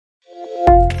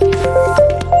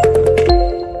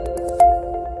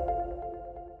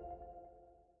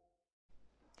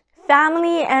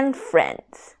family and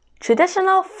friends.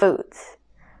 Traditional foods.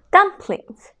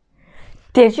 Dumplings.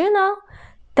 Did you know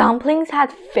dumplings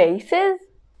had faces?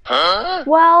 Huh?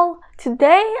 Well,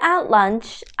 today at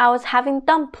lunch I was having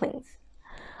dumplings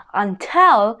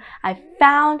until I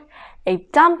found a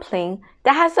dumpling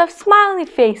that has a smiley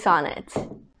face on it.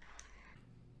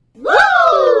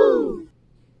 Woo!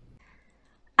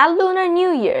 At Lunar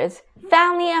New Year's,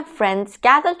 family and friends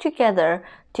gather together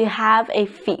to have a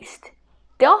feast.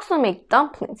 They also make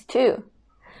dumplings too.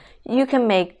 You can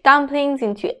make dumplings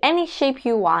into any shape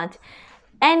you want,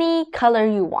 any color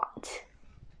you want.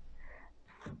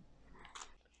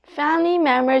 Family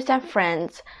members and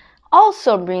friends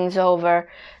also brings over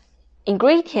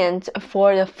ingredients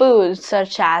for the food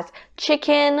such as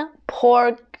chicken,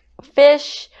 pork,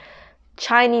 fish,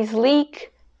 Chinese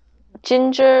leek,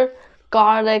 ginger,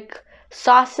 garlic,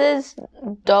 sauces,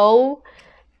 dough,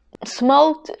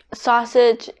 smoked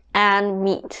sausage, and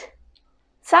meat.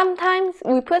 Sometimes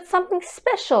we put something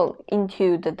special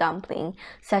into the dumpling,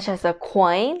 such as a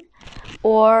coin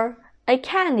or a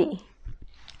candy.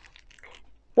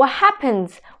 What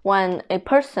happens when a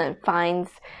person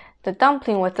finds the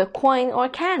dumpling with a coin or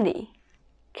candy?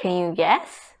 Can you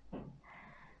guess?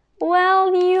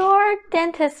 Well, your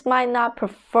dentist might not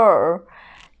prefer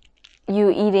you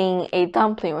eating a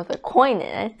dumpling with a coin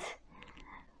in it.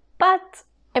 But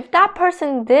if that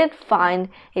person did find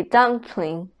a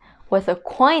dumpling with a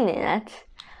coin in it,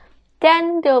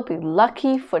 then they'll be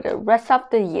lucky for the rest of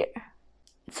the year.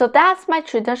 So that's my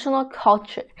traditional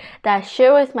culture that I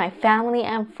share with my family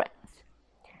and friends.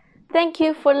 Thank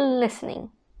you for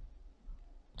listening.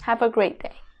 Have a great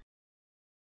day.